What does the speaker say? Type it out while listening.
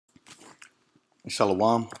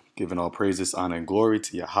Shalom, giving all praises, honor, and glory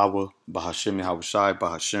to Yahawah, Bahashem YAHAWASHI,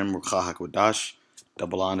 Bahashem Ruach HaKodash.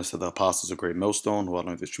 Double honors to the apostles of Great Millstone, who I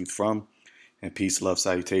learned the truth from. And peace, love,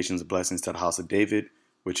 salutations, and blessings to the house of David,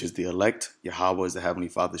 which is the elect. Yahawah is the Heavenly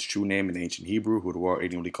Father's true name in ancient Hebrew, who the world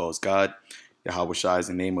ignorantly calls God. YAHAWASHI is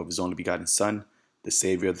the name of his only begotten Son, the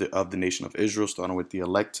Savior of the nation of Israel, starting with the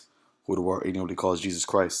elect, who the world ignorantly calls Jesus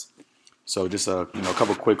Christ. So just a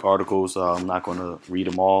couple quick articles. I'm not going to read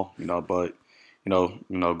them all, but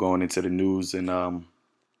going into the news and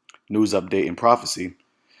news update and prophecy.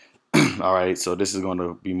 All right, so this is going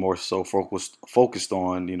to be more so focused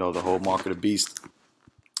on the whole mark of the beast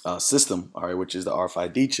system. All right, which is the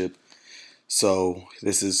RFID chip. So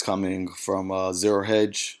this is coming from Zero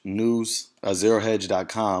Hedge News.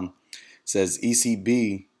 ZeroHedge.com says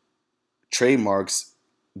ECB trademarks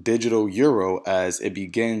digital euro as it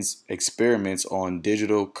begins experiments on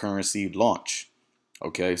digital currency launch.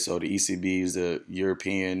 Okay, so the ECB is the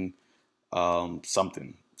European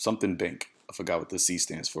something bank. I forgot what the C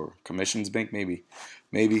stands for. Commissions Bank, maybe.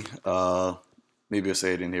 Maybe I'll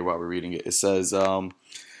say it in here while we're reading it. It says,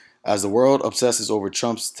 as the world obsesses over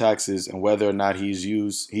Trump's taxes and whether or not he's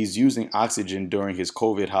using oxygen during his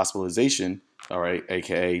COVID hospitalization, all right,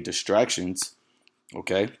 aka distractions.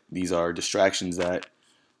 Okay, these are distractions that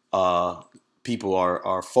people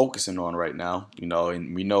are focusing on right now,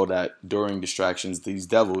 and we know that during distractions, these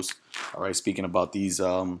devils, all right, speaking about these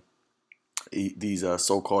so-called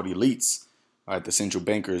elites, all right, the central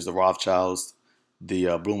bankers, the Rothschilds, the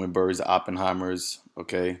Blumenbergs, the Oppenheimers,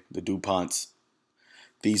 okay, the DuPonts,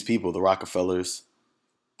 these people, the Rockefellers,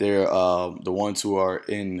 they're the ones who are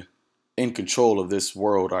in control of this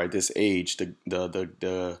world, all right, this age, the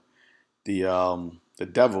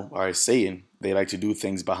devil, all right, Satan. They like to do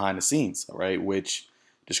things behind the scenes, all right, which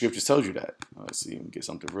the scriptures tells you that. Let's see, let me get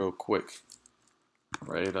something real quick.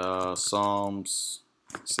 All right, Psalms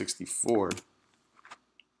 64.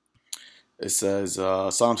 It says,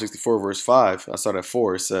 Psalm 64, verse 5, I start at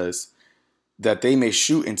 4, it says, that they may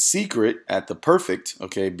shoot in secret at the perfect,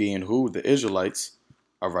 okay, being who? The Israelites,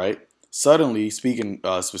 all right. Suddenly, speaking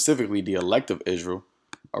specifically the elect of Israel,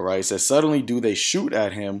 all right, it says, suddenly do they shoot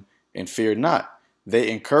at him and fear not.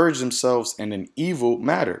 They encourage themselves in an evil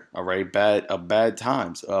matter, all right, bad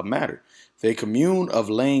times matter. They commune of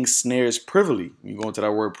laying snares privily. You go into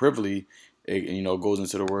that word privily, it goes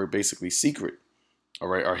into the word basically secret, all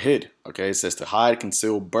right, or hid. Okay, it says to hide,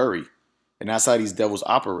 conceal, bury, and that's how these devils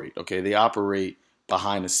operate. Okay, they operate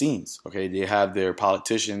behind the scenes. Okay, they have their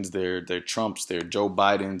politicians, their Trumps, their Joe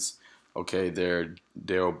Bidens, okay, their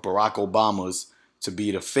Barack Obamas, to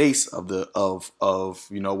be the face of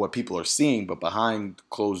what people are seeing, but behind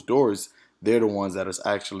closed doors, they're the ones that is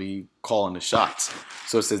actually calling the shots.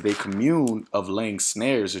 So it says they commune of laying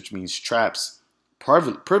snares, which means traps,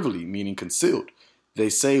 privily, meaning concealed. They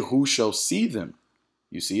say, who shall see them?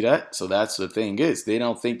 You see that? So that's the thing is, they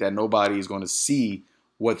don't think that nobody is going to see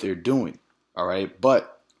what they're doing. All right,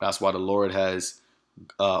 but that's why the Lord has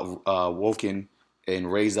woken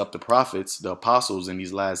and raised up the prophets, the apostles in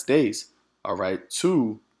these last days. All right,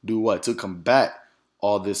 to do what? To combat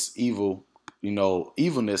all this evilness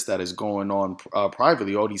that is going on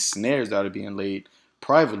privately, all these snares that are being laid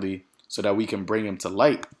privately, so that we can bring them to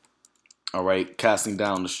light. All right, casting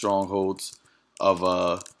down the strongholds of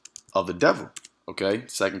the devil. Okay,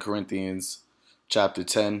 2 Corinthians chapter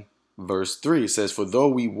 10, verse 3, it says, for though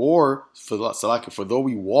we walk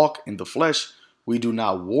in the flesh, we do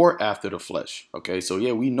not war after the flesh. Okay, so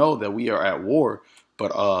yeah, we know that we are at war,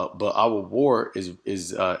 but our war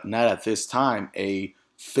is not at this time a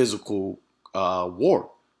physical war.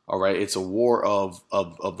 All right, it's a war of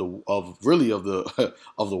the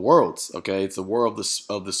worlds. Okay, it's a war of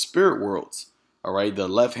the spirit worlds. All right, the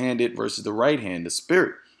left-handed versus the right hand, the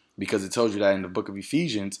spirit, because it tells you that in the book of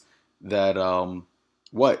Ephesians that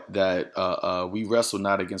we wrestle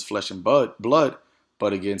not against flesh and blood,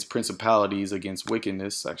 but against principalities, against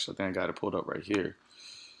wickedness. Actually, I think I got it pulled up right here.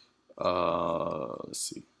 Let's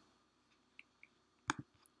see.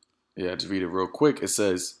 Yeah, just read it real quick. It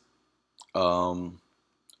says,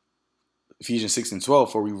 Ephesians 6 and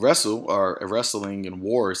 12, for we wrestling in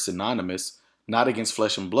war is synonymous, not against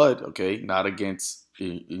flesh and blood, okay, not against,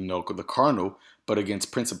 the carnal, but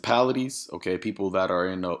against principalities, okay, people that are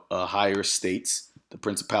in higher states, the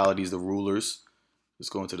principalities, the rulers. Let's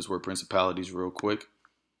go into this word principalities real quick.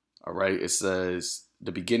 All right, it says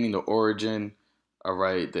the beginning, the origin. All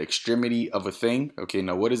right, the extremity of a thing. Okay,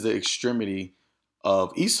 now what is the extremity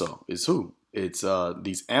of Esau? Is who? It's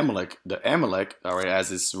these Amalek, the Amalek. All right,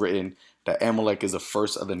 as it's written, that Amalek is the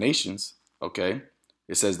first of the nations. Okay,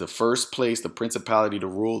 it says the first place, the principality, the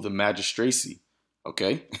rule, the magistracy.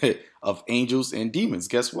 okay, of angels and demons.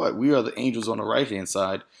 Guess what? We are the angels on the right hand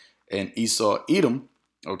side, and Esau, Edom,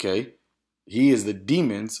 okay, he is the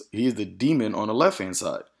demons. He is the demon on the left hand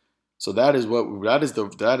side. So that is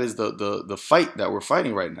the fight that we're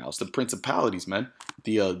fighting right now. It's the principalities, man.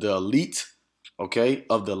 The elite, okay,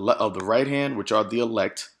 of the right hand, which are the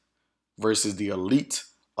elect, versus the elite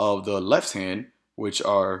of the left hand, which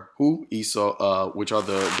are who? Esau, which are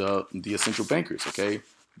the essential bankers, okay?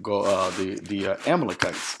 The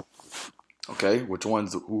Amalekites, okay? Which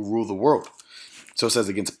ones who rule the world? So it says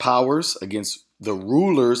against powers, against the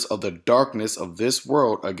rulers of the darkness of this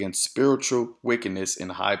world, against spiritual wickedness in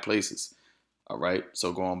high places. All right.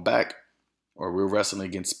 So going back, or we're wrestling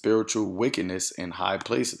against spiritual wickedness in high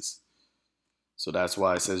places. So that's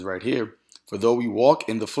why it says right here, for though we walk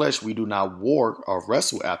in the flesh, we do not war or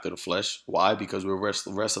wrestle after the flesh. Why? Because we're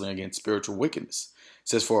wrestling against spiritual wickedness. It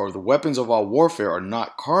says, for the weapons of our warfare are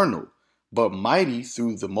not carnal, but mighty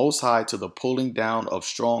through the Most High to the pulling down of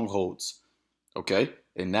strongholds. Okay,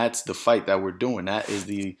 and that's the fight that we're doing. That is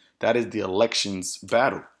the elections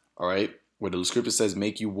battle. All right, where the scripture says,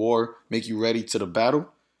 "Make you ready to the battle."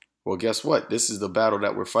 Well, guess what? This is the battle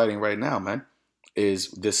that we're fighting right now, man.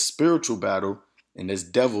 Is this spiritual battle and this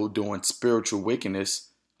devil doing spiritual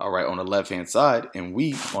wickedness? All right, on the left hand side, and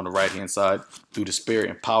we on the right hand side through the spirit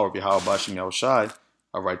and power of YAHAWASHI.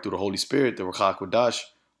 All right, through the Holy Spirit, the Ruach HaKodesh,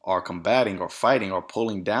 are combating or fighting or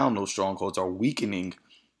pulling down those strongholds, are weakening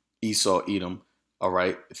Esau, Edom, all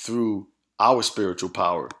right, through our spiritual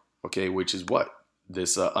power, okay, which is what?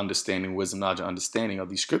 This understanding, wisdom, knowledge, and understanding of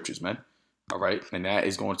these scriptures, man, all right, and that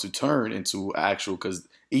is going to turn into actual, because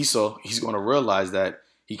Esau, he's going to realize that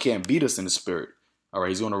he can't beat us in the spirit, all right,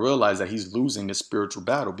 he's going to realize that he's losing this spiritual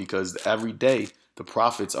battle, because every day the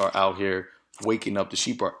prophets are out here waking up, the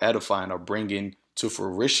sheep are edifying, are bringing to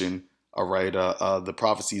fruition, all right, the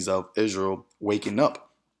prophecies of Israel waking up.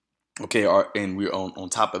 Okay, and we're on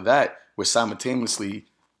top of that, we're simultaneously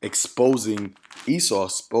exposing Esau,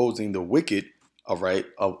 exposing the wicked, all right,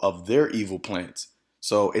 of their evil plans.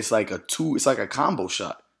 So it's like it's like a combo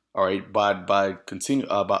shot, all right. By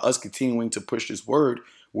us continuing to push this word,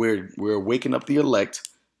 we're waking up the elect,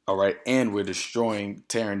 all right, and we're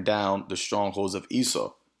tearing down the strongholds of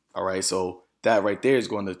Esau, all right. So that right there is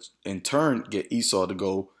going to in turn get Esau to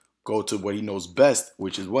go to what he knows best,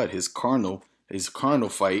 which is what? His carnal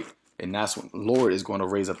fight. And that's when the Lord is going to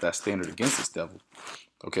raise up that standard against this devil.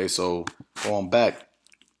 Okay, so going back,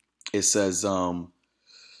 it says, COVID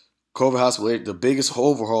Hospital, the biggest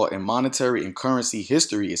overhaul in monetary and currency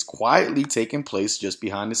history is quietly taking place just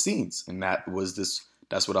behind the scenes. And that's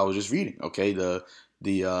what I was just reading. Okay, the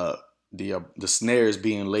snares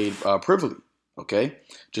being laid privily. Okay,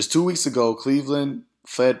 just 2 weeks ago, Cleveland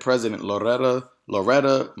Fed President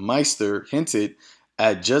Loretta Meister hinted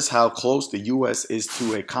at just how close the U.S. is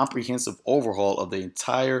to a comprehensive overhaul of the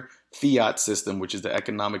entire fiat system, which is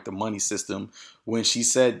the money system, when she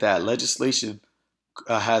said that legislation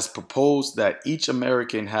has proposed that each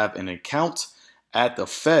American have an account at the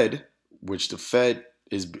Fed, which the Fed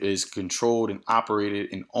is controlled and operated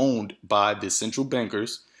and owned by the central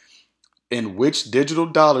bankers, in which digital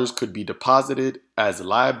dollars could be deposited as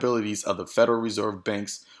liabilities of the Federal Reserve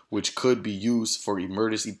banks, which could be used for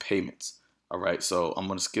emergency payments. All right, so I'm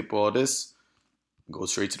going to skip all this, go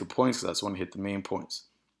straight to the points because I just want to hit the main points.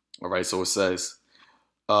 All right, so it says,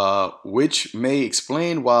 which may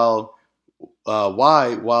explain why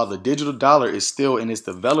while the digital dollar is still in its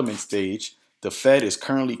development stage, the Fed is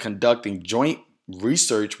currently conducting joint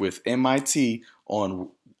research with MIT on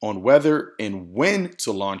whether and when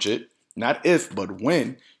to launch it, not if, but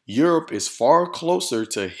when. Europe is far closer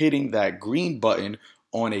to hitting that green button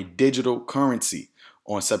on a digital currency.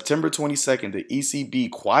 On September 22nd, the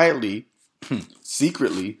ECB quietly,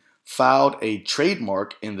 secretly filed a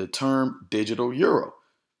trademark in the term digital euro.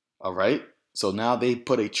 All right. So now they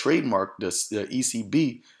put a trademark, the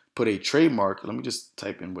ECB put a trademark. Let me just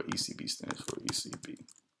type in what ECB stands for. ECB.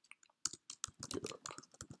 Europe.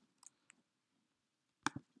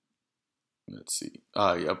 Let's see.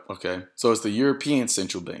 Yep. Okay. So it's the European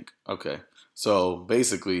Central Bank. Okay. So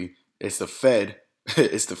basically, it's the Fed.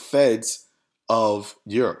 It's the Feds of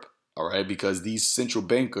Europe. All right. Because these central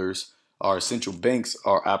banks are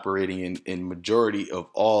operating in majority of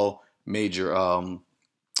all major,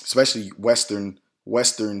 especially Western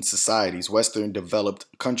societies, Western developed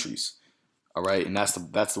countries. All right. And that's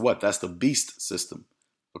the beast system.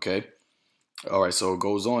 Okay. All right. So it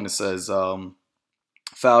goes on. It says,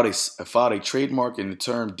 filed a trademark in the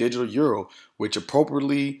term digital euro, which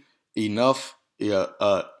appropriately enough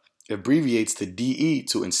abbreviates to DE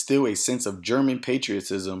to instill a sense of German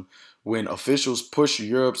patriotism when officials push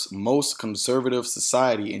Europe's most conservative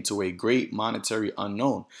society into a great monetary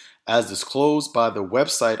unknown. As disclosed by the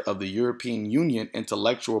website of the European Union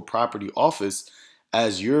Intellectual Property Office,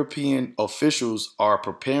 as European officials are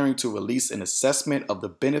preparing to release an assessment of the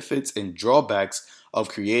benefits and drawbacks of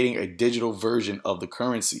creating a digital version of the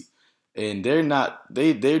currency. And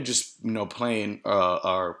they're just playing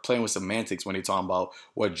with semantics when they talk about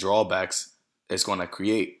what drawbacks it's going to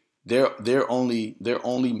create. Their only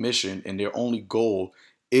mission and their only goal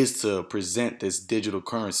is to present this digital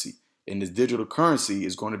currency. And this digital currency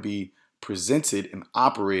is going to be presented and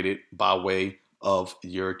operated by way of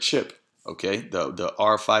your chip. Okay, the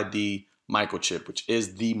RFID microchip, which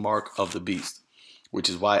is the mark of the beast, which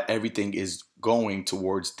is why everything is going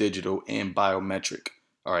towards digital and biometric.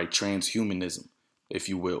 All right, transhumanism, if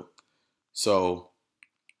you will. So,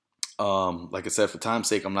 like I said, for time's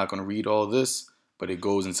sake, I'm not going to read all this, but it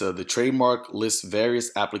goes into the trademark lists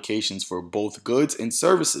various applications for both goods and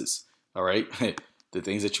services. All right, the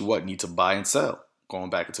things that you need to buy and sell.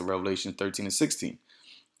 Going back into Revelation 13 and 16.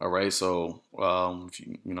 All right, so if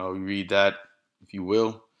you read that, if you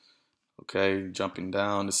will. Okay, jumping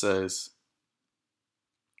down, it says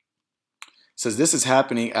this is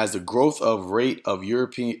happening as the growth of rate of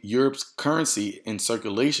Europe's currency in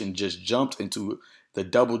circulation just jumped into the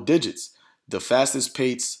double digits, the fastest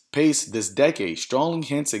pace this decade, strongly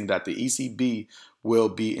hinting that the ECB will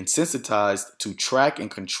be insensitized to track and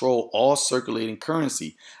control all circulating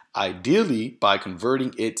currency, ideally by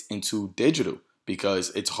converting it into digital. Because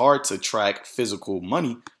it's hard to track physical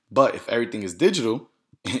money, but if everything is digital,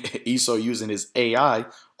 Esau using his AI,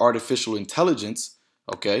 artificial intelligence,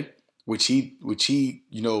 okay, which he,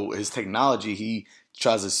 his technology, he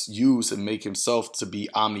tries to use to make himself to be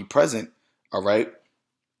omnipresent. All right,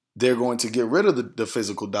 they're going to get rid of the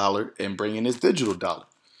physical dollar and bring in this digital dollar.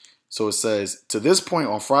 So it says, to this point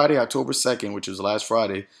on Friday, October 2nd, which was last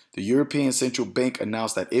Friday, the European Central Bank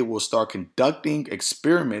announced that it will start conducting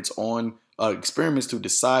experiments to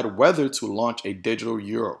decide whether to launch a digital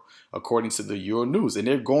euro, according to the Euro News. And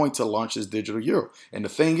they're going to launch this digital euro. And the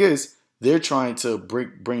thing is, they're trying to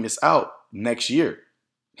bring this out next year.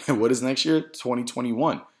 And what is next year?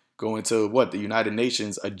 2021. Going to the United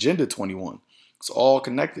Nations Agenda 21. It's all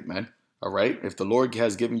connected, man. All right. If the Lord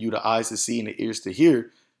has given you the eyes to see and the ears to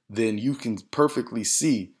hear, then you can perfectly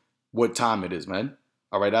see what time it is, man.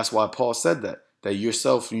 All right. That's why Paul said that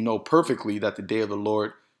yourself, perfectly that the day of the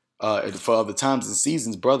Lord, for other times and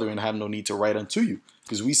seasons, brethren, have no need to write unto you.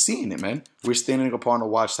 Because we're seeing it, man. We're standing upon the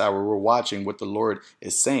watchtower. We're watching what the Lord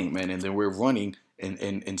is saying, man. And then we're running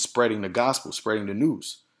and spreading the gospel, spreading the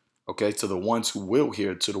news, okay, to the ones who will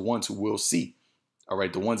hear, to the ones who will see. All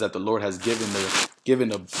right, the ones that the Lord has given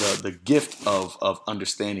the gift of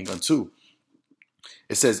understanding unto.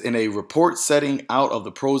 It says, in a report setting out of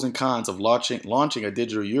the pros and cons of launching a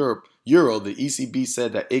digital euro, the ECB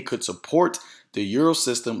said that it could support the euro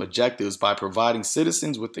system objectives by providing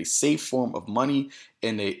citizens with a safe form of money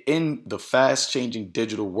in the fast-changing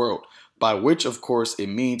digital world, by which, of course, it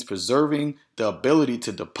means preserving the ability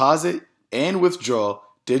to deposit and withdraw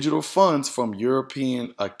digital funds from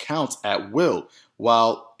European accounts at will,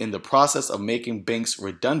 while in the process of making banks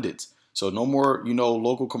redundant. So no more,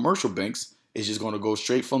 local commercial banks. It's just going to go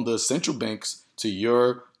straight from the central banks to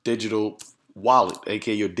your digital wallet,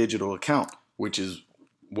 aka your digital account, which is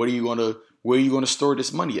where are you going to store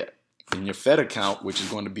this money at? In your Fed account, which is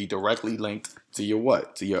going to be directly linked to your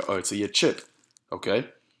to your chip. Okay?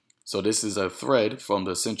 So this is a thread from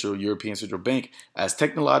the European Central Bank. As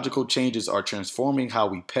technological changes are transforming how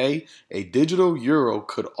we pay, a digital euro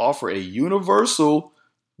could offer a universal,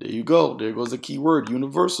 there you go, there goes the key word,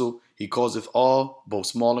 universal. He calls it all, both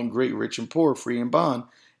small and great, rich and poor, free and bond,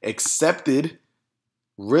 accepted,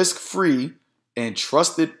 risk-free, and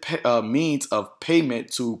trusted means of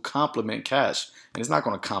payment to complement cash. And it's not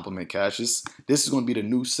going to complement cash. This is going to be the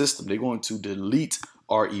new system. They're going to delete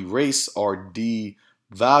or erase or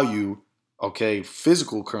devalue, okay,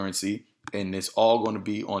 physical currency, and it's all going to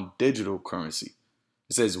be on digital currency.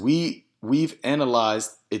 It says we've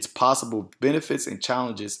analyzed its possible benefits and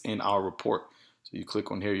challenges in our report. So you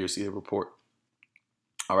click on here, you'll see the report.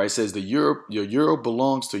 All right, it says your euro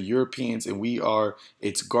belongs to Europeans and we are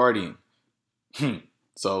its guardian.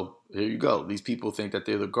 So here you go. These people think that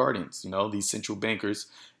they're the guardians, these central bankers.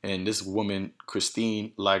 And this woman,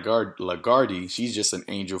 Christine Lagarde, she's just an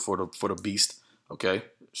angel for the beast. Okay,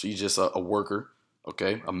 she's just a worker.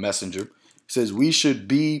 Okay, a messenger. It says we should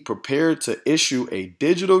be prepared to issue a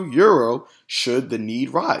digital euro should the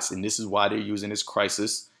need rise. And this is why they're using this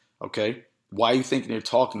crisis. Okay, why are you thinking they're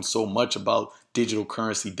talking so much about digital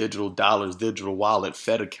currency, digital dollars, digital wallet,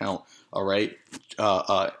 Fed account? All right,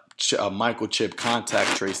 microchip,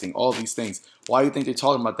 contact tracing, all these things. Why do you think they're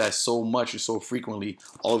talking about that so much and so frequently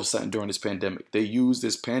all of a sudden during this pandemic? They use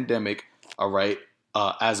this pandemic, all right,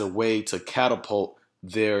 as a way to catapult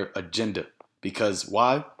their agenda. Because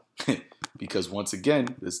why? Because once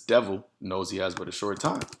again, this devil knows he has but a short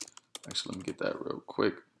time. Actually, let me get that real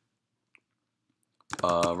quick.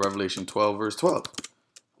 Revelation 12, verse 12.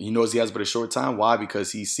 He knows he has but a short time. Why?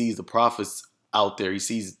 Because he sees the prophets out there. He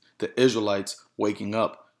sees the Israelites waking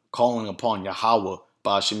up, calling upon Yahawah,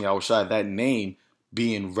 Ba'ashem YAHAWASHI, that name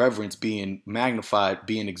being reverenced, being magnified,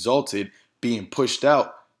 being exalted, being pushed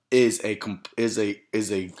out is a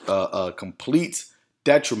complete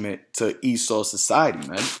detriment to Esau's society,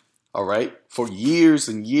 man. All right. For years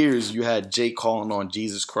and years, you had Jay calling on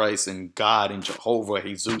Jesus Christ and God and Jehovah,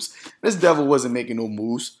 Jesus. This devil wasn't making no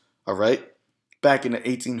moves. All right. Back in the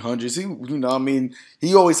 1800s,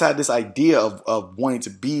 he always had this idea of wanting to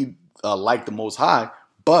be like the Most High,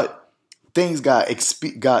 but things got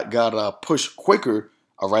pushed quicker.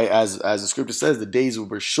 All right. As the scripture says, the days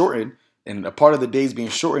were shortened, and a part of the days being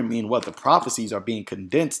shortened mean what? The prophecies are being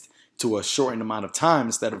condensed to a shortened amount of time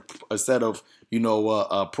instead of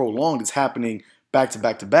prolonged. It's happening back to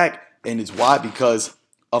back to back, and it's why? Because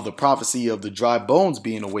of the prophecy of the dry bones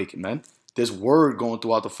being awakened, man. This word going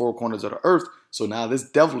throughout the four corners of the earth. So now this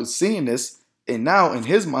devil is seeing this, and now in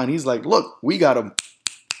his mind he's like, look, we gotta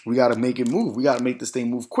make it move. We gotta make this thing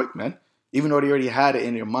move quick, man. Even though they already had it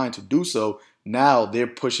in their mind to do so, now they're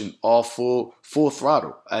pushing all full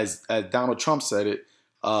throttle, as Donald Trump said it,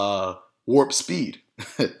 warp speed.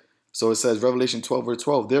 So it says, Revelation 12, verse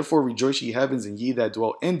 12, therefore rejoice ye heavens and ye that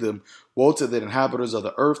dwell in them. Woe to the inhabitants of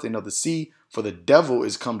the earth and of the sea, for the devil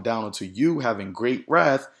is come down unto you, having great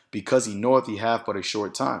wrath, because he knoweth he hath but a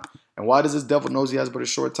short time. And why does this devil knows he has but a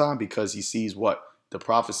short time? Because he sees what? The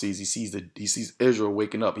prophecies. He sees Israel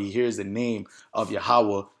waking up. He hears the name of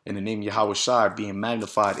Yahawah and the name YAHAWASHI being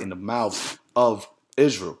magnified in the mouths of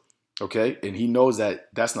Israel. Okay, and he knows that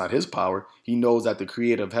that's not his power. He knows that the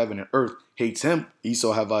creator of heaven and earth hates him.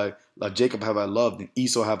 Jacob have I loved, and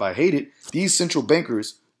Esau have I hated. These central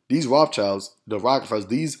bankers, these Rothschilds, the Rockefellers,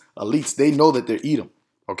 these elites, they know that they're Edom.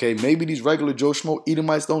 Okay, maybe these regular Joe Schmo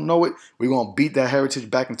Edomites don't know it. We're going to beat that heritage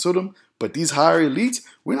back into them. But these higher elites,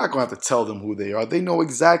 we're not going to have to tell them who they are. They know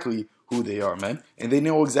exactly who they are, man. And they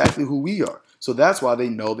know exactly who we are. So that's why they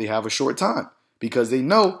know they have a short time. Because they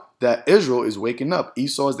know that Israel is waking up.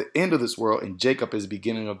 Esau is the end of this world, and Jacob is the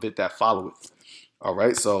beginning of it that followeth. All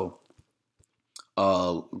right, so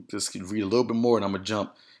just read a little bit more, and I'm going to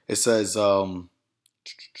jump. It says, the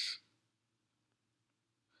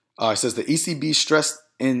ECB stressed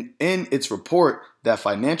in its report that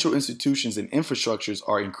financial institutions and infrastructures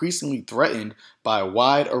are increasingly threatened by a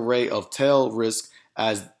wide array of tail risks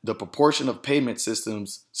as the proportion of payment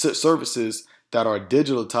services that are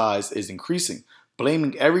digitalized is increasing,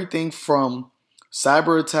 blaming everything from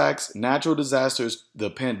cyber attacks, natural disasters,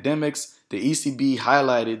 the pandemics. The ECB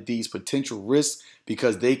highlighted these potential risks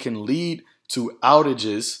because they can lead to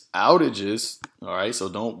outages. All right, so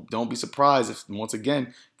don't be surprised if once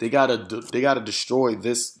again they gotta destroy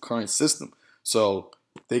this current system. So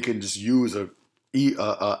they can just use a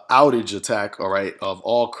outage attack. All right, of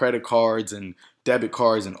all credit cards and debit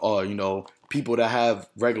cards and all people that have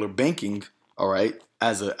regular banking. All right,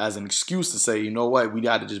 as an excuse to say, you know what, we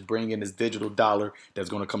got to just bring in this digital dollar that's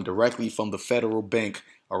going to come directly from the federal bank.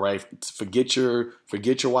 All right, forget your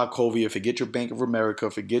Wachovia, forget your Bank of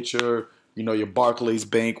America, forget your Barclays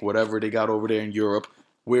Bank, whatever they got over there in Europe.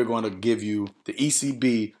 We're going to give you the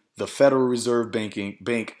ECB, the Federal Reserve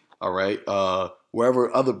Bank. All right,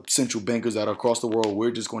 wherever other central bankers that are across the world,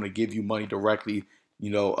 we're just going to give you money directly,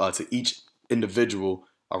 to each individual.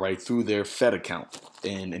 All right, through their Fed account.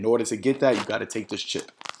 And in order to get that, you got to take this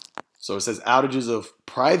chip. So it says outages of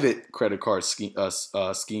private credit card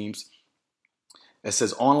schemes. It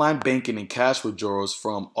says online banking and cash withdrawals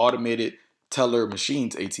from automated teller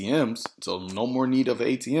machines, ATMs. So no more need of an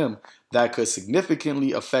ATM. That could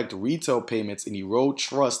significantly affect retail payments and erode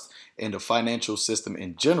trust in the financial system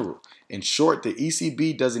in general. In short, the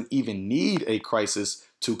ECB doesn't even need a crisis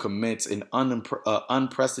to commence an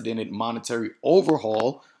unprecedented monetary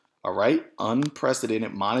overhaul. All right,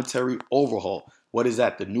 unprecedented monetary overhaul. What is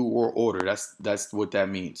that? The New World Order. That's what that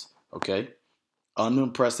means. Okay,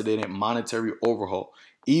 unprecedented monetary overhaul.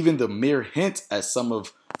 Even the mere hint at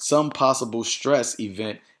some possible stress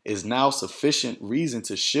event is now sufficient reason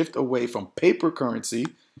to shift away from paper currency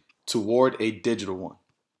toward a digital one.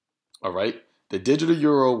 All right, the digital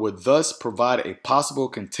euro would thus provide a possible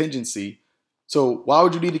contingency. So why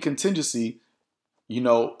would you need a contingency,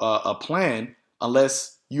 a plan,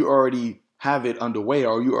 unless you already have it underway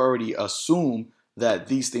or you already assume that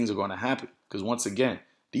these things are going to happen. Because once again,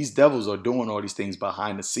 these devils are doing all these things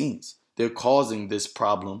behind the scenes. They're causing this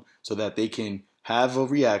problem so that they can have a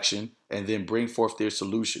reaction and then bring forth their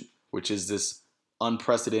solution, which is this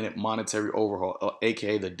unprecedented monetary overhaul,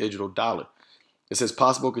 aka the digital dollar. It says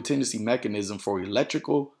possible contingency mechanism for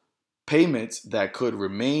electrical payments that could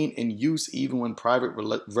remain in use even when private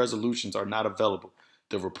resolutions are not available,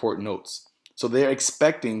 the report notes. So they're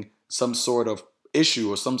expecting some sort of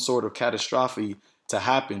issue or some sort of catastrophe to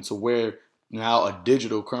happen to where now a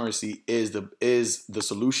digital currency is the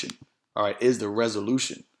solution. All right, is the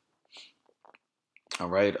resolution. All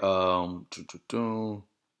right. Who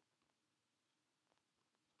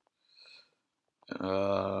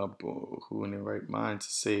in their right mind to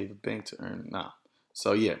save a bank to earn? Nah.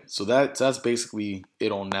 So yeah, so that's basically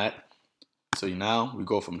it on that. So now we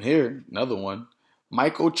go from here. Another one,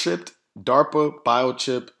 microchipped Darpa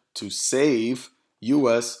biochip to save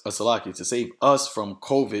to save us from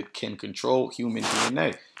COVID can control human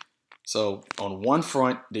DNA. So on one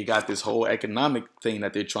front, they got this whole economic thing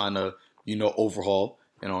that they're trying to, overhaul,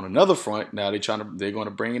 and on another front, now they're going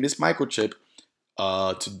to bring in this microchip,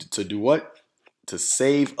 to do what? To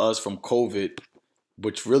save us from COVID,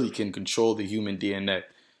 which really can control the human DNA.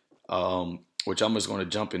 Which I'm just going to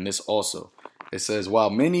jump in this also. It says,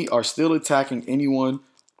 while many are still attacking anyone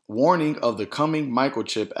warning of the coming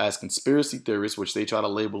microchip as conspiracy theorists, which they try to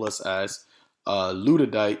label us as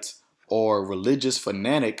Luddites or religious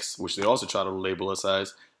fanatics, which they also try to label us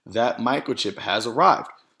as, that microchip has arrived.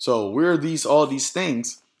 So we're all these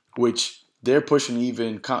things, which they're pushing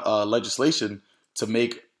even legislation to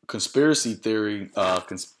make conspiracy theory,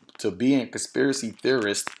 to being a conspiracy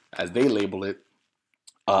theorist, as they label it,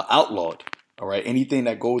 outlawed. All right, anything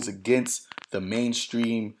that goes against the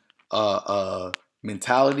mainstream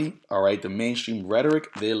mentality, all right, the mainstream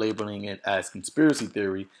rhetoric, they're labeling it as conspiracy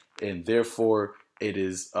theory, and therefore it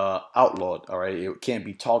is outlawed. All right, it can't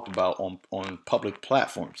be talked about on public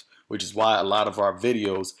platforms, which is why a lot of our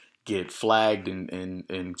videos get flagged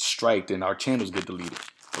and striked, and our channels get deleted.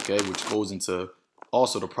 Okay, which goes into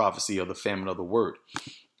also the prophecy of the famine of the word.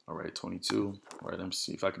 All right, 22. All right, let me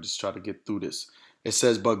see if I can just try to get through this. It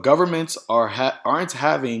says, but governments aren't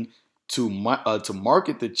having to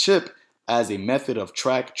market the chip as a method of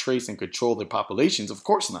track, trace, and control their populations. Of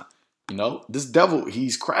course not. This devil,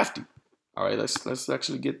 he's crafty. All right, let's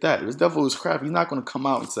actually get that. This devil is crafty. He's not going to come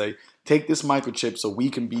out and say, take this microchip so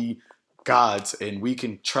we can be gods and we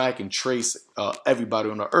can track and trace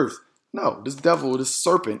everybody on the earth. No, this devil, this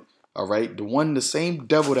serpent, all right, the same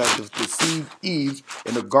devil that deceived Eve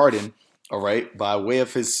in the garden, all right, by way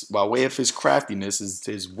of his craftiness,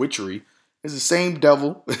 his witchery, is the same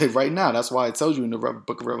devil right now. That's why it tells you in the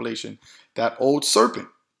book of Revelation, that old serpent.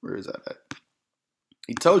 Where is that at?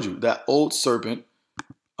 He told you that old serpent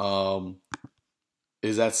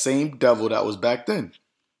is that same devil that was back then.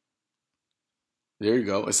 There you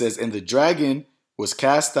go. It says, and the dragon was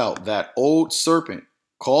cast out, that old serpent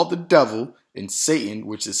called the devil and Satan,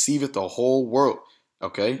 which deceiveth the whole world.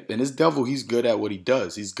 Okay, and this devil, he's good at what he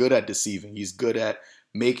does. He's good at deceiving. He's good at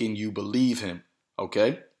making you believe him.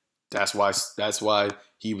 Okay, that's why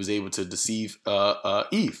he was able to deceive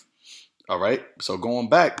Eve. All right, so going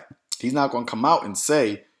back, he's not going to come out and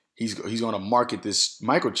say he's going to market this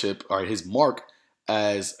microchip or his mark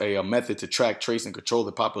as a method to track, trace, and control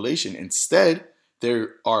the population. Instead, they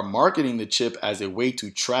are marketing the chip as a way to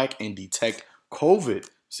track and detect COVID.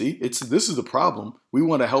 See, this is the problem. We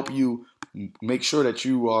want to help you make sure that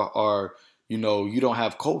you are you don't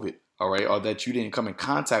have COVID, all right, or that you didn't come in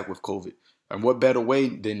contact with COVID. And what better way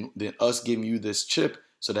than us giving you this chip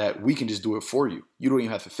so that we can just do it for you? You don't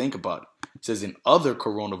even have to think about it. It says in other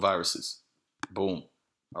coronaviruses, boom,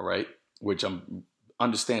 all right, which I'm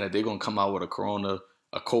understand that they're going to come out with a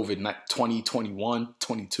COVID 2021,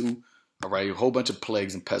 22, all right, a whole bunch of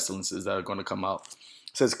plagues and pestilences that are going to come out.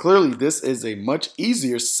 It says clearly this is a much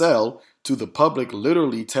easier sell to the public,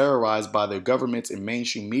 literally terrorized by their governments and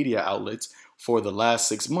mainstream media outlets for the last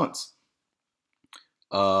 6 months.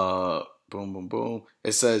 Boom, boom, boom.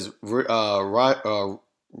 It says Real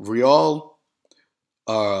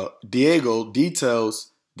Diego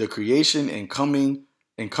details the creation and coming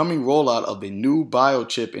rollout of the new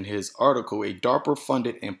biochip in his article. A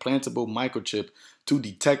DARPA-funded implantable microchip to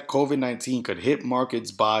detect COVID-19 could hit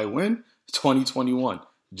markets by when? 2021,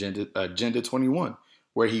 Agenda 21,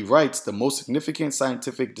 where he writes, the most significant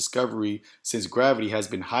scientific discovery since gravity has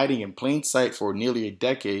been hiding in plain sight for nearly a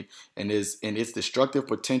decade, and its destructive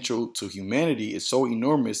potential to humanity is so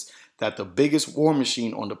enormous that the biggest war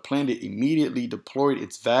machine on the planet immediately deployed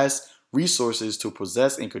its vast resources to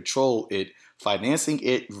possess and control it, financing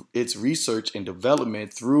its research and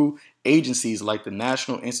development through agencies like the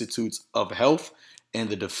National Institutes of Health and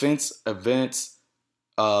the Defense Advanced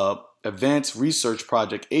Research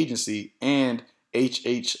Project Agency and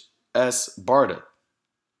HHS BARDA.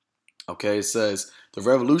 Okay, it says the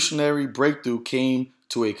revolutionary breakthrough came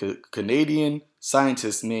to a Canadian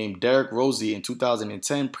scientist named Derek Rosey in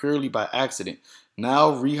 2010 purely by accident.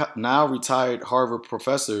 Now retired Harvard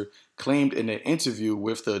professor claimed in an interview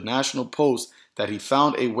with the National Post that he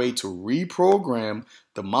found a way to reprogram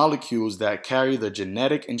the molecules that carry the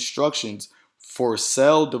genetic instructions for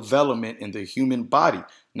cell development in the human body,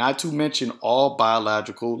 not to mention all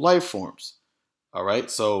biological life forms. All right,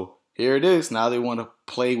 so here it is. Now they want to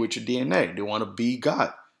play with your DNA. They want to be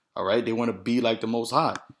God. All right, they want to be like the Most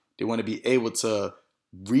High. They want to be able to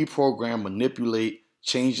reprogram, manipulate,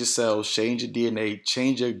 change your cells, change your DNA,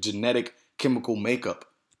 change your genetic chemical makeup.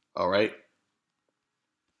 All right.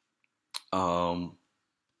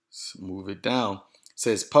 Let's move it down. It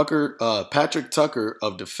says Patrick Tucker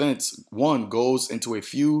of Defense One goes into a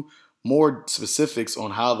few more specifics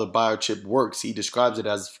on how the biochip works. He describes it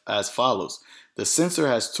as follows. The sensor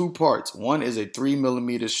has two parts. One is a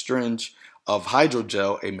 3mm string of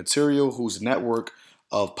hydrogel, a material whose network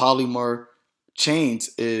of polymer chains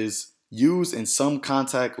is used in some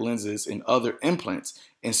contact lenses and other implants.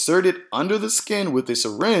 Inserted under the skin with a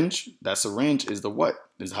syringe. That syringe is the what?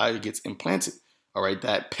 Is how it gets implanted. All right,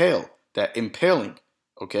 that impaling,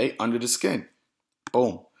 okay, under the skin.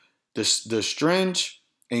 Boom. The syringe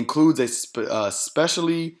includes a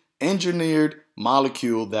specially engineered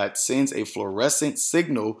molecule that sends a fluorescent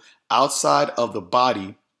signal outside of the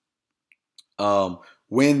body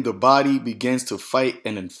when the body begins to fight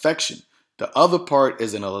an infection. The other part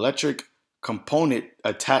is an electric component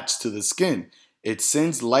attached to the skin. It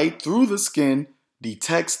sends light through the skin,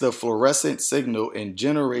 detects the fluorescent signal, and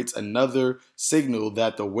generates another signal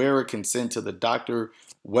that the wearer can send to the doctor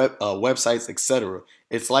websites, etc.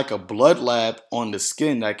 It's like a blood lab on the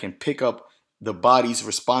skin that can pick up the body's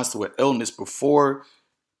response to an illness before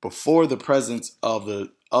the presence of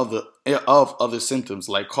other symptoms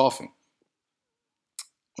like coughing.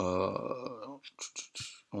 I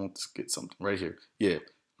want to get something right here. Yeah,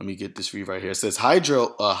 let me get this for you right here. It says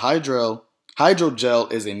hydrogel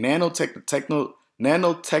is a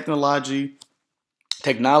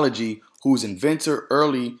nanotechnology whose inventor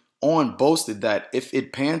early on boasted that if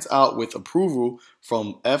it pans out with approval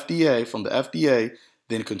from the FDA,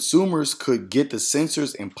 then consumers could get the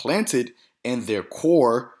sensors implanted in their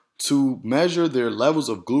core to measure their levels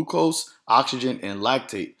of glucose, oxygen, and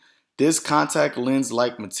lactate. This contact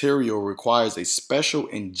lens-like material requires a special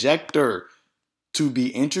injector to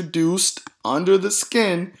be introduced under the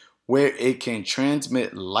skin where it can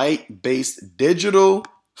transmit light-based digital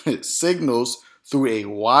signals through a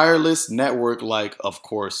wireless network like, of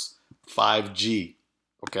course, 5G,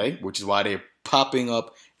 okay? Which is why they're popping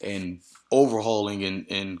up and overhauling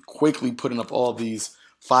and quickly putting up all these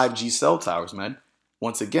 5G cell towers, man.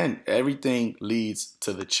 Once again, everything leads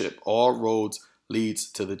to the chip. All roads leads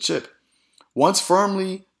to the chip. Once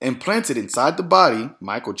firmly implanted inside the body,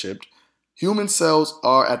 microchipped, human cells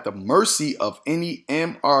are at the mercy of any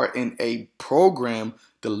mRNA program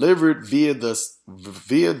delivered via this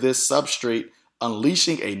substrate,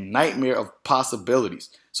 unleashing a nightmare of possibilities.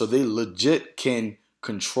 So they legit can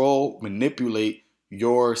control, manipulate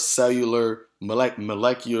your cellular,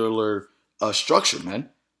 molecular structure, man.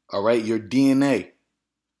 All right, your DNA.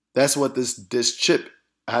 That's what this chip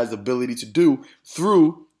has the ability to do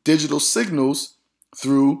through digital signals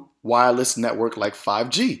through wireless network like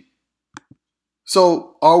 5G.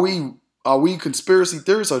 So are we conspiracy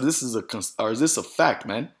theorists, or is this a fact,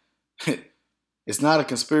 man? It's not a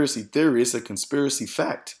conspiracy theory, it's a conspiracy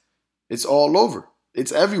fact. It's all over.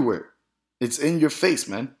 It's everywhere. It's in your face,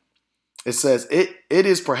 man. It says it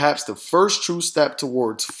is perhaps the first true step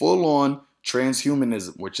towards full-on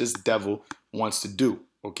transhumanism, which this devil wants to do.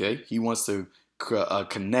 Okay, he wants to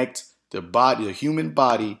connect the human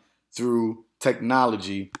body through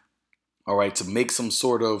technology. All right, to make some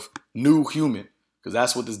sort of new human, because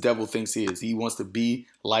that's what this devil thinks he is. He wants to be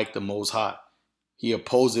like the Most High. He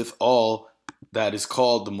opposeth all that is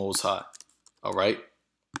called the Most High. All right.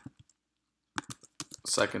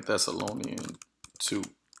 2 Thessalonians 2.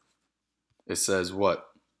 It says what?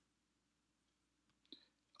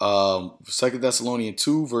 2 Thessalonians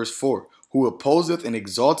 2 verse 4. Who opposeth and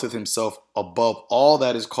exalteth himself above all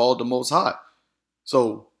that is called the Most High.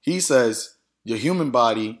 So he says your human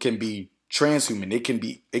body can be transhuman. It can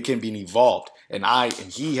be evolved. And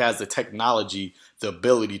he has the technology, the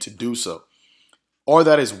ability to do so. or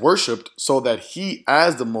that is worshipped, so that he,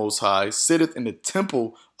 as the Most High, sitteth in the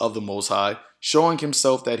temple of the Most High, showing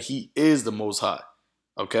himself that he is the Most High.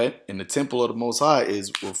 Okay? And the temple of the Most High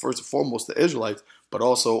is, well, first and foremost, the Israelites, but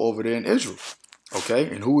also over there in Israel. Okay?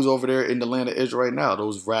 And who is over there in the land of Israel right now?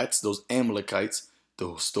 Those rats, those Amalekites,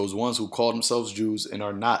 those ones who call themselves Jews and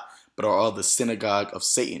are not, but are of the synagogue of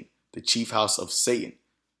Satan, the chief house of Satan.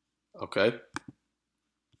 Okay?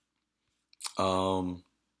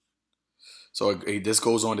 So this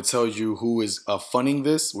goes on to tell you who is funding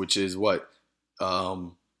this, which is what?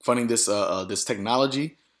 Funding this this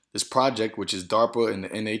technology, this project, which is DARPA and the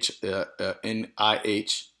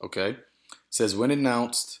NIH. Okay, it says when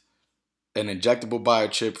announced, an injectable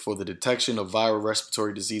biochip for the detection of viral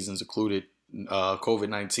respiratory diseases, included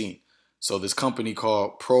COVID-19. So this company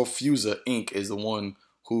called Profusa Inc. is the one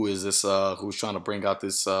who is this who's trying to bring out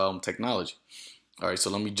this technology. All right,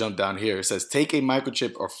 so let me jump down here. It says, take a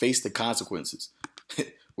microchip or face the consequences,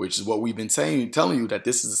 which is what we've been telling you, that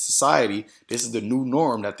this is a society, this is the new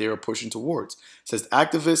norm that they are pushing towards. It says,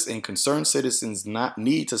 activists and concerned citizens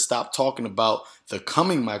need to stop talking about the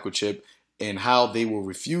coming microchip and how they will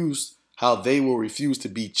refuse to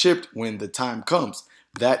be chipped when the time comes.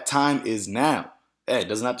 That time is now. Hey,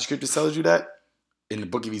 doesn't that the scripture tells you that? In the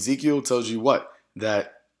book of Ezekiel, it tells you what?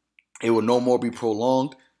 That it will no more be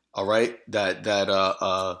prolonged. All right,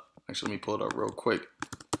 actually, let me pull it up real quick.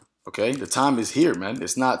 Okay, the time is here, man.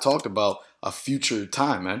 It's not talked about a future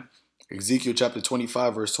time, man. Ezekiel chapter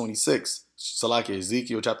 25, verse 26. Salaki,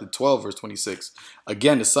 Ezekiel chapter 12, verse 26.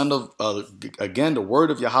 Again, the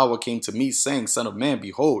word of Yahweh came to me, saying, Son of man,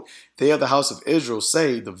 behold, they of the house of Israel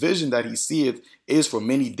say, the vision that he seeth is for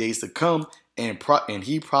many days to come, and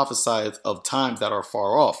he prophesieth of times that are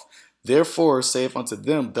far off. Therefore saith unto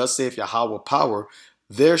them, thus saith Yahweh power,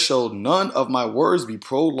 there shall none of my words be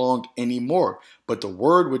prolonged any more, but the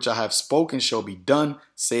word which I have spoken shall be done,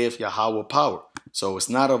 saith Yahweh power. So it's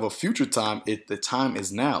not of a future time, the time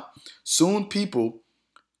is now. Soon people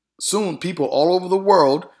all over the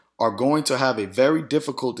world are going to have a very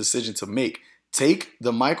difficult decision to make. Take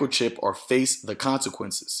the microchip or face the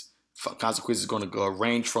consequences. Consequences are going to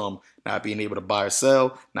range from not being able to buy or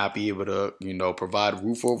sell, not be able to, provide a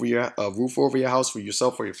roof over your house for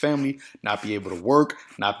yourself or your family, not be able to work,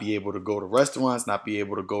 not be able to go to restaurants, not be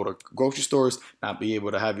able to go to grocery stores, not be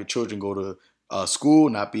able to have your children go to school,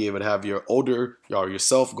 not be able to have your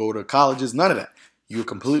yourself go to colleges. None of that. You're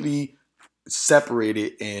completely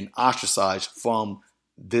separated and ostracized from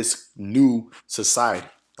this new society.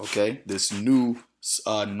 Okay, this new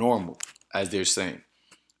normal, as they're saying.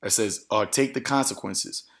 It says, take the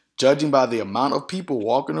consequences. Judging by the amount of people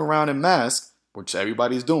walking around in masks, which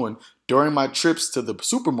everybody's doing, during my trips to the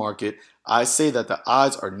supermarket, I say that the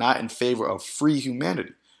odds are not in favor of free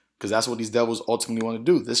humanity, because that's what these devils ultimately want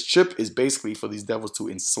to do. This chip is basically for these devils to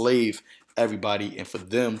enslave everybody and for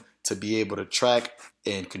them to be able to track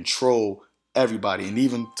and control everybody, and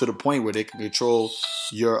even to the point where they can control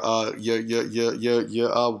your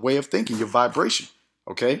way of thinking, your vibration.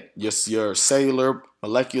 Okay, your cellular,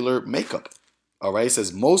 molecular makeup. All right, it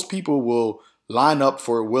says most people will line up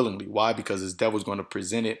for it willingly. Why? Because this devil's going to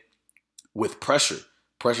present it with pressure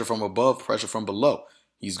from above, pressure from below.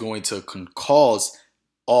 He's going to cause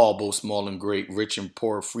all, both small and great, rich and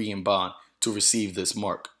poor, free and bond, to receive this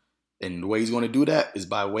mark. And the way he's going to do that is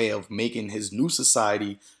by way of making his new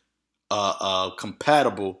society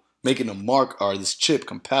compatible, making the mark or this chip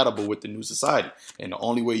compatible with the new society. And the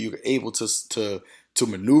only way you're able to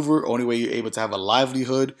maneuver, only way you're able to have a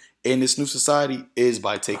livelihood in this new society is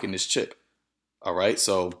by taking this chip. All right,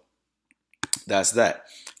 so that's that.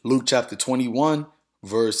 Luke chapter 21,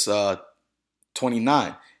 verse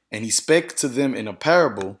 29. And he spake to them in a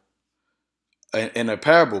parable,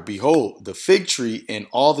 behold, the fig tree and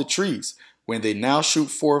all the trees, when they now shoot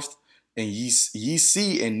forth, and ye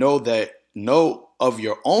see and know of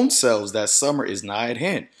your own selves that summer is nigh at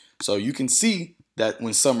hand. So you can see that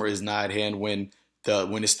when summer is nigh at hand, when the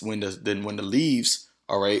leaves,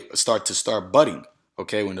 all right, start budding.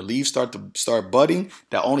 Okay, when the leaves start budding,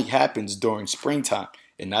 that only happens during springtime,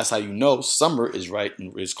 and that's how you know summer is right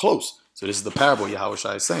and is close. So this is the parable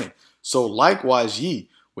YAHAWASHI is saying. So likewise ye,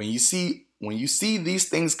 when you see these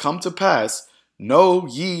things come to pass, know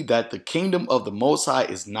ye that the kingdom of the Most High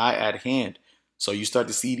is nigh at hand. So you start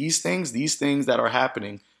to see these things that are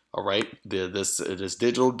happening. All right, this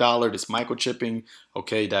digital dollar, this microchipping,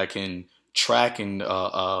 okay, that can track and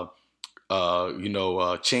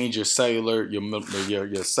change your cellular,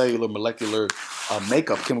 your cellular molecular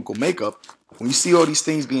makeup, chemical makeup. When you see all these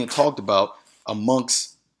things being talked about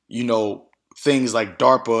amongst, things like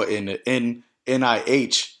DARPA and the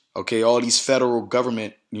NIH, okay, all these federal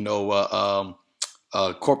government,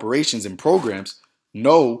 corporations and programs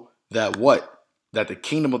know that what? That the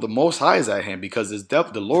kingdom of the Most High is at hand, because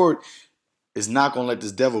the Lord is not going to let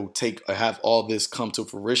this devil have all this come to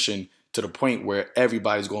fruition to the point where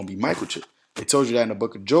everybody's going to be microchipped. They told you that in the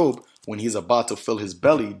book of Job, when he's about to fill his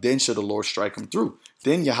belly, then should the Lord strike him through.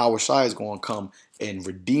 Then YAHAWASHI is going to come and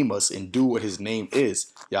redeem us and do what his name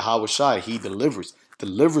is. YAHAWASHI, he delivers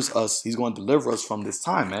us. He's going to deliver us from this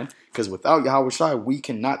time, man. Because without YAHAWASHI, we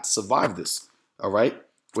cannot survive this. All right?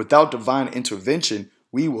 Without divine intervention,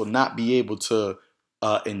 we will not be able to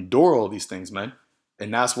endure all these things, man.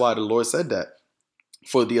 And that's why the Lord said that.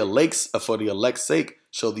 For the elect's sake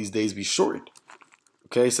shall these days be shortened.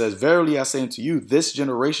 Okay, it says, verily I say unto you, this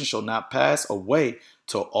generation shall not pass away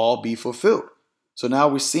till all be fulfilled. So now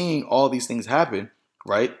we're seeing all these things happen,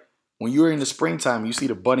 right? When you're in the springtime, you see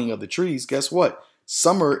the budding of the trees. Guess what?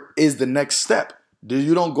 Summer is the next step.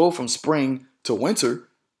 You don't go from spring to winter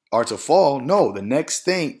or to fall. No, the next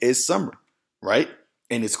thing is summer, right?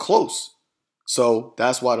 And it's close. So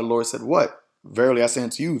that's why the Lord said what? Verily I say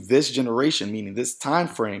unto you, this generation, meaning this time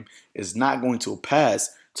frame, is not going to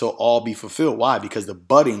pass till all be fulfilled. Why? Because the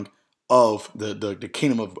budding of the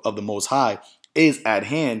kingdom of the Most High is at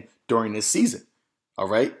hand during this season. All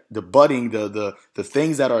right, the budding, the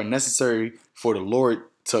things that are necessary for the Lord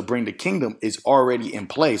to bring the kingdom is already in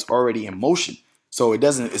place, already in motion. So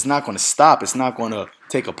it's not going to stop. It's not going to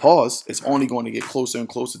take a pause. It's only going to get closer and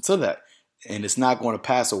closer to that, and it's not going to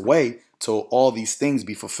pass away till all these things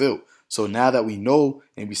be fulfilled. So now that we know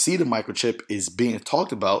and we see the microchip is being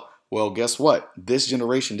talked about, well, guess what? This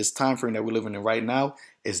generation, this time frame that we're living in right now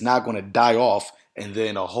is not going to die off and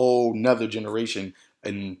then a whole nother generation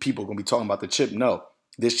and people are going to be talking about the chip. No,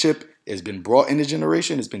 this chip has been brought in this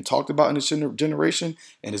generation. It's been talked about in this generation,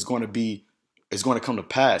 and it's going to come to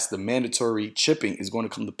pass. The mandatory chipping is going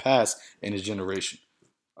to come to pass in this generation.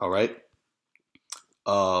 All right.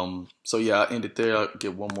 So yeah, I end it there. I'll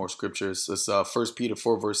get one more scripture. It's 1 Peter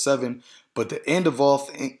 4 verse 7. But the end of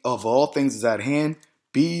all things is at hand.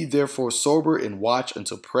 Be therefore sober and watch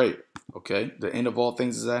until prayer. Okay, the end of all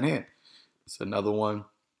things is at hand. It's another one.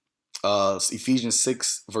 Ephesians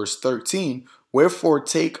 6 verse 13. Wherefore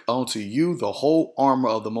take unto you the whole armor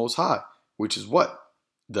of the Most High, which is what?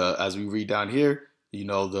 As we read down here, you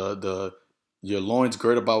know, your loins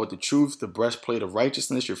girt about with the truth, the breastplate of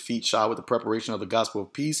righteousness, your feet shod with the preparation of the gospel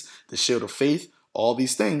of peace, the shield of faith. All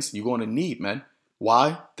these things you're going to need, man.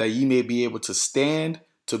 Why? That ye may be able to stand,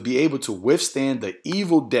 to be able to withstand the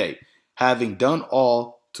evil day, having done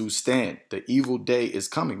all to stand. The evil day is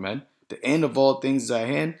coming, man. The end of all things is at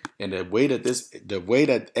hand, and the way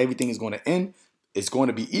that everything is going to end is going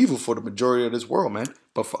to be evil for the majority of this world, man.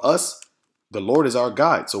 But for us, the Lord is our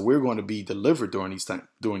guide, so we're going to be delivered during these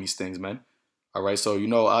things, man. All right, so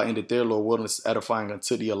I'll end it there. Lord willing, it's edifying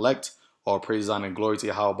unto the elect. All praise, honor, and glory to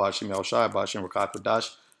YAHAWASHI,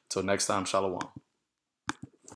 Till next time, Shalom.